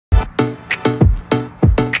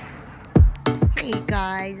Hey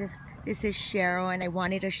guys, this is Cheryl and I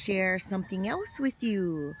wanted to share something else with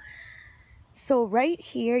you. So right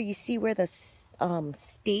here, you see where the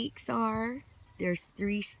stakes are? There's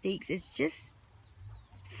 3 stakes. It's just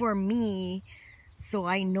for me, so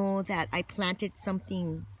I know that I planted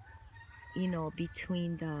something,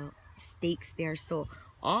 between the stakes there. So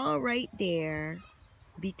all right there,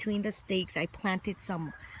 between the stakes, I planted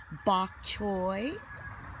some bok choy.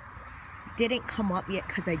 Didn't come up yet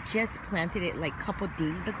because I just planted it like a couple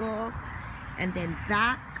days ago. And then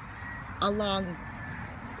back along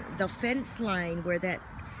the fence line where that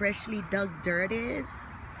freshly dug dirt is,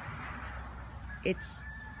 it's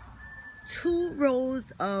 2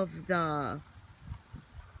 rows of I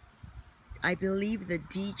believe the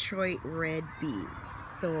Detroit red beets.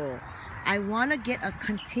 So I want to get a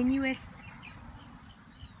continuous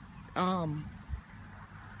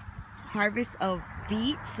harvest of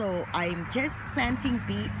beets. So I'm just planting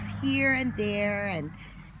beets here and there, and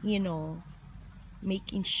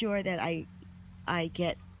making sure that I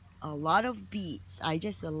get a lot of beets. I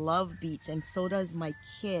just love beets, and so does my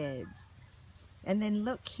kids. And then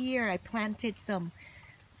look here, I planted some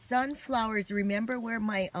sunflowers. Remember where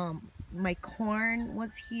my corn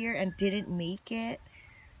was here and didn't make it?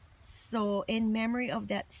 So in memory of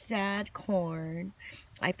that sad corn,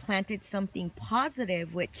 I planted something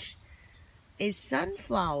positive, which is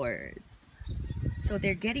sunflowers. So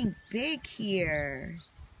they're getting big here.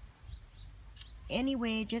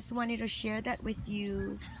 Anyway, just wanted to share that with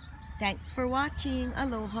you. Thanks for watching.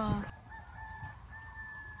 Aloha.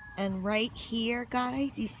 And right here,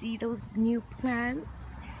 guys, you see those new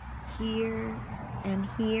plants? Here and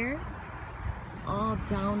here. All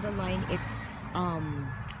down the line, it's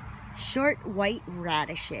short white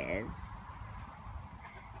radishes.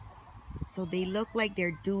 So they look like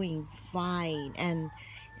they're doing fine. And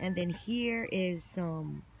then here is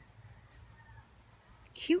some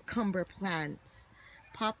cucumber plants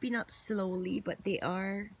popping up slowly, but they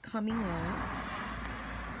are coming up.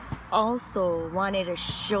 Also wanted to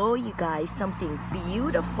show you guys something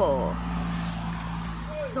beautiful.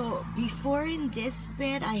 So before in this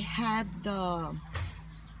bed I had the,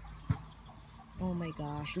 oh my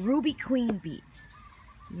gosh, ruby queen beets.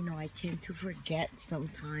 I tend to forget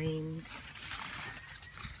sometimes.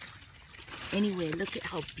 Anyway, look at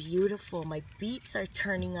how beautiful my beets are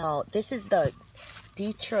turning out. This is the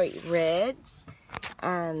Detroit reds,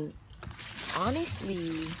 and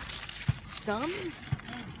honestly, some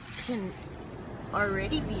can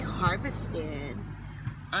already be harvested.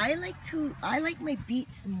 I like my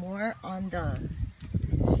beets more on the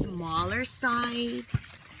smaller side.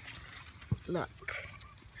 Look,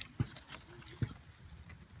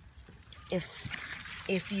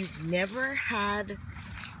 if you've never had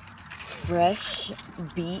fresh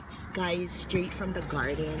beets, guys, straight from the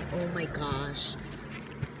garden, oh my gosh,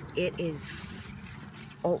 it is,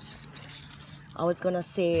 oh, I was gonna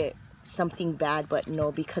say something bad, but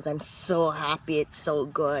no, because I'm so happy, it's so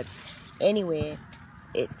good. Anyway,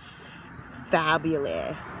 it's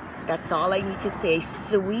fabulous. That's all I need to say.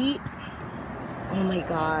 Sweet, oh my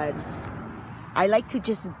god. I like to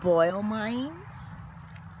just boil mine,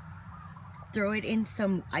 throw it in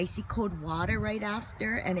some icy cold water right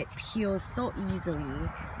after, and it peels so easily.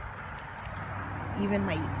 Even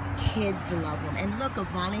my kids love them. And look, a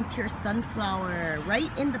volunteer sunflower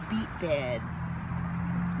right in the beet bed.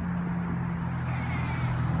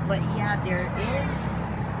 But yeah, there is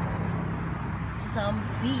some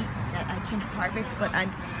beets that I can harvest, but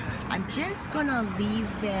I'm just gonna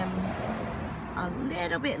leave them a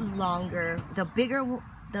little bit longer.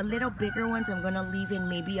 The little bigger ones I'm gonna leave in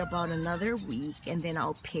maybe about another week, and then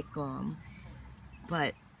I'll pick them.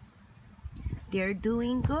 But they're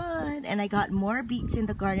doing good, and I got more beets in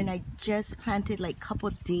the garden. I just planted like a couple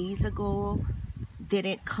days ago.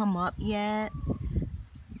 Didn't come up yet.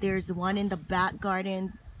 There's one in the back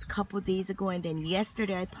garden a couple days ago, and then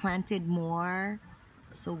yesterday I planted more.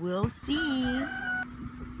 So we'll see.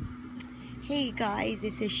 Hey guys,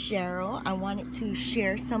 this is Cheryl. I wanted to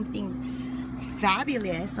share something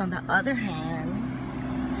fabulous. On the other hand,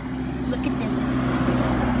 look at this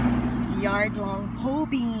yard-long pole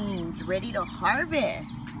beans ready to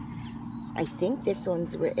harvest. I think this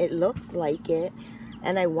one's where it looks like it,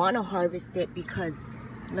 and I want to harvest it because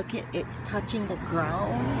look at it's touching the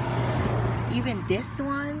ground. Even this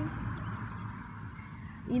one,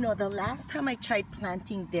 the last time I tried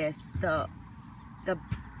planting this, the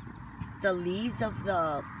leaves of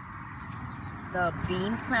the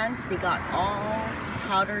bean plants, they got all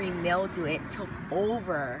powdery mildew. It took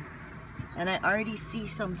over, and I already see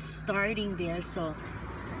some starting there. So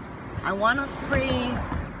I want to spray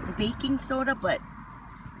baking soda, but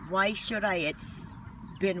why should I? It's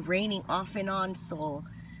been raining off and on, so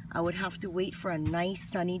I would have to wait for a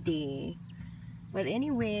nice sunny day. But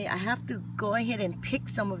anyway, I have to go ahead and pick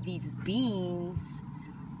some of these beans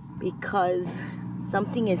because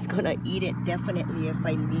something is gonna eat it definitely if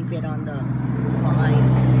I leave it on the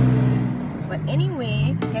vine. But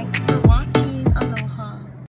anyway, thanks for watching. Aloha.